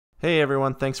Hey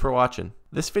everyone, thanks for watching.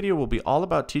 This video will be all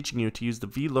about teaching you to use the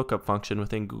VLOOKUP function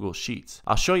within Google Sheets.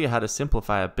 I'll show you how to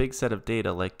simplify a big set of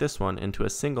data like this one into a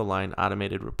single line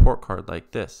automated report card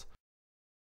like this.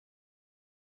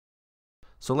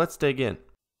 So let's dig in.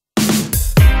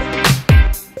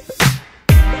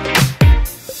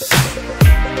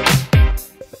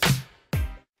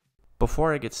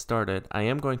 Before I get started, I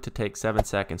am going to take 7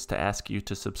 seconds to ask you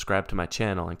to subscribe to my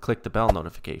channel and click the bell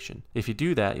notification. If you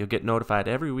do that, you'll get notified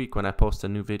every week when I post a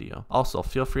new video. Also,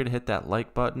 feel free to hit that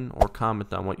like button or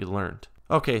comment on what you learned.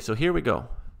 Okay, so here we go.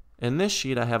 In this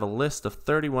sheet, I have a list of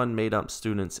 31 made-up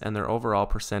students and their overall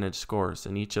percentage scores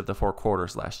in each of the 4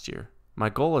 quarters last year. My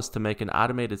goal is to make an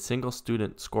automated single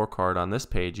student scorecard on this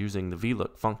page using the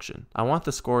VLOOK function. I want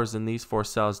the scores in these 4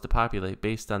 cells to populate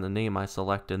based on the name I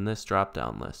select in this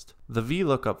drop-down list. The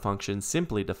VLOOKUP function,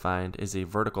 simply defined, is a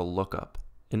vertical lookup.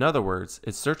 In other words,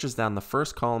 it searches down the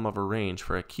first column of a range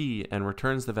for a key and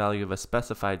returns the value of a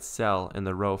specified cell in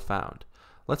the row found.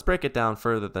 Let's break it down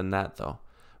further than that though.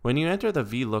 When you enter the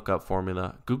VLOOKUP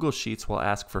formula, Google Sheets will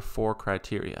ask for 4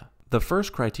 criteria. The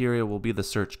first criteria will be the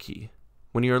search key.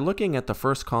 When you are looking at the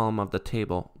first column of the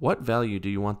table, what value do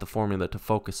you want the formula to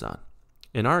focus on?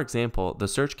 In our example, the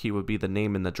search key would be the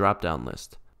name in the drop-down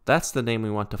list. That's the name we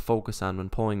want to focus on when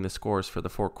pulling the scores for the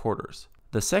 4 quarters.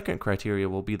 The second criteria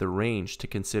will be the range to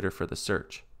consider for the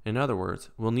search. In other words,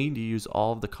 we'll need to use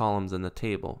all of the columns in the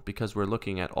table because we're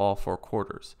looking at all 4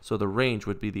 quarters, so the range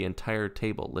would be the entire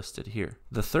table listed here.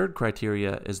 The third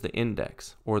criteria is the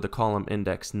index, or the column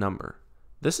index number.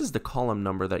 This is the column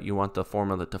number that you want the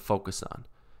formula to focus on.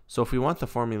 So if we want the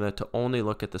formula to only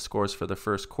look at the scores for the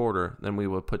first quarter, then we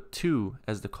would put 2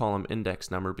 as the column index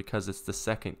number because it's the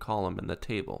second column in the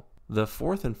table. The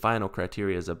fourth and final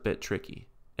criteria is a bit tricky,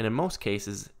 and in most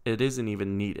cases it isn't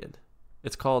even needed.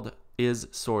 It's called is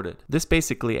sorted. This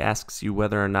basically asks you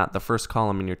whether or not the first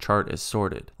column in your chart is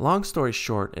sorted. Long story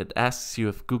short, it asks you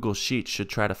if Google Sheets should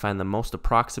try to find the most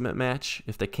approximate match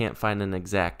if they can't find an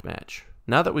exact match.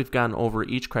 Now that we've gone over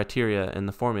each criteria in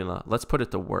the formula, let's put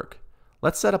it to work.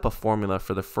 Let's set up a formula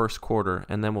for the first quarter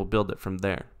and then we'll build it from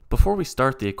there. Before we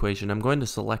start the equation, I'm going to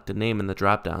select a name in the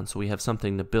dropdown so we have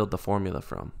something to build the formula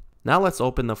from. Now let's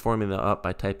open the formula up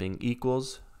by typing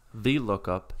equals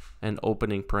VLOOKUP and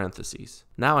opening parentheses.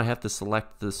 Now I have to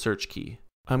select the search key.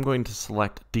 I'm going to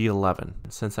select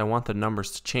D11 since I want the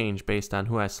numbers to change based on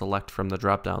who I select from the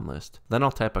dropdown list. Then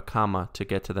I'll type a comma to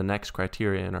get to the next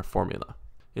criteria in our formula.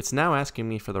 It's now asking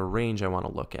me for the range I want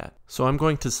to look at. So I'm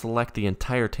going to select the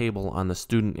entire table on the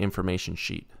student information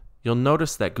sheet. You'll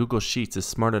notice that Google Sheets is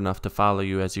smart enough to follow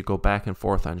you as you go back and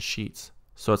forth on sheets.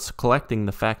 So it's collecting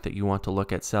the fact that you want to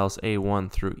look at cells A1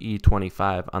 through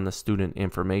E25 on the student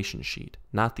information sheet,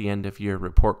 not the end of year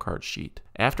report card sheet.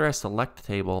 After I select the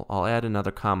table, I'll add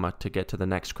another comma to get to the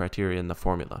next criteria in the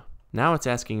formula. Now it's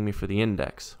asking me for the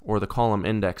index, or the column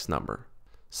index number.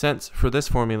 Since, for this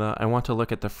formula, I want to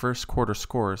look at the first quarter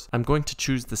scores, I'm going to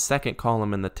choose the second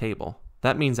column in the table.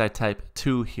 That means I type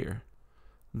 2 here.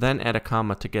 Then add a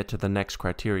comma to get to the next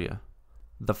criteria.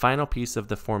 The final piece of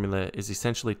the formula is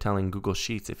essentially telling Google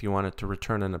Sheets if you want it to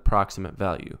return an approximate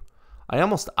value. I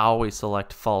almost always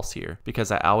select false here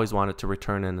because I always want it to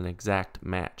return an exact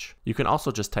match. You can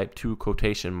also just type 2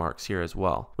 quotation marks here as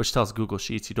well, which tells Google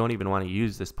Sheets you don't even want to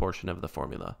use this portion of the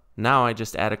formula. Now I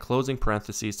just add a closing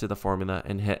parentheses to the formula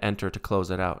and hit enter to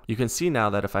close it out. You can see now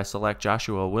that if I select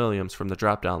Joshua Williams from the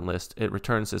drop-down list, it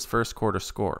returns his first quarter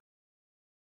score.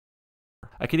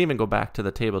 I can even go back to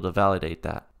the table to validate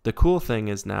that. The cool thing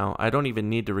is now I don't even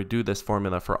need to redo this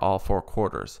formula for all 4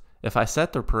 quarters. If I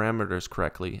set the parameters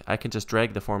correctly, I can just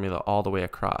drag the formula all the way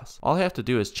across. All I have to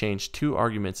do is change 2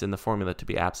 arguments in the formula to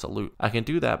be absolute. I can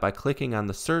do that by clicking on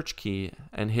the search key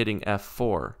and hitting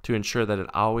F4 to ensure that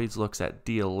it always looks at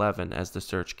D11 as the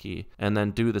search key, and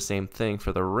then do the same thing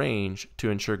for the range to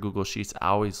ensure Google Sheets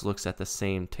always looks at the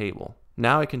same table.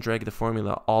 Now I can drag the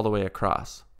formula all the way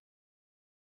across.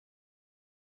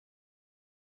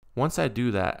 Once I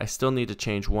do that, I still need to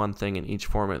change one thing in each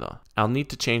formula. I'll need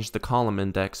to change the column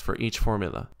index for each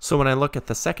formula. So when I look at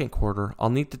the second quarter, I'll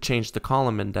need to change the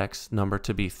column index number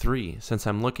to be 3 since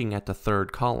I'm looking at the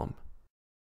third column.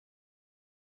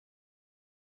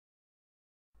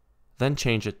 Then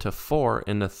change it to 4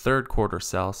 in the third quarter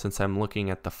cell since I'm looking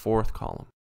at the fourth column.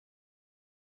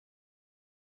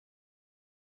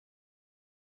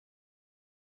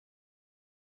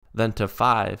 Then to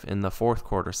 5 in the fourth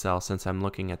quarter cell since I'm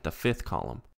looking at the fifth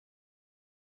column.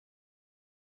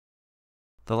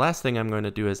 The last thing I'm going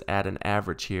to do is add an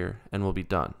average here and we'll be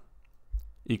done.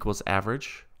 Equals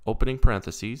average, opening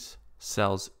parentheses,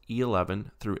 cells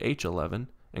E11 through H11,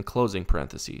 and closing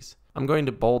parentheses. I'm going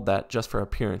to bold that just for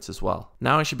appearance as well.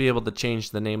 Now I should be able to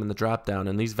change the name in the dropdown,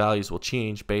 and these values will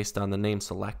change based on the name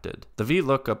selected. The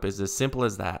VLOOKUP is as simple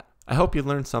as that. I hope you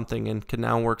learned something and can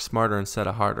now work smarter instead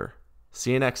of harder.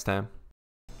 See you next time.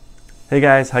 Hey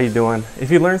guys, how you doing?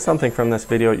 If you learned something from this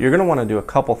video, you're going to want to do a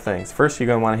couple things. First, you're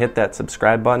going to want to hit that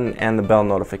subscribe button and the bell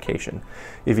notification.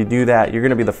 If you do that, you're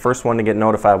going to be the first one to get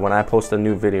notified when I post a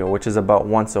new video, which is about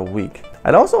once a week.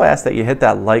 I'd also ask that you hit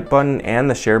that like button and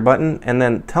the share button, and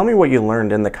then tell me what you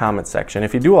learned in the comment section.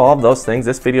 If you do all of those things,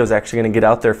 this video is actually going to get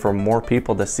out there for more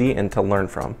people to see and to learn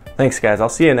from. Thanks guys, I'll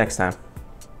see you next time.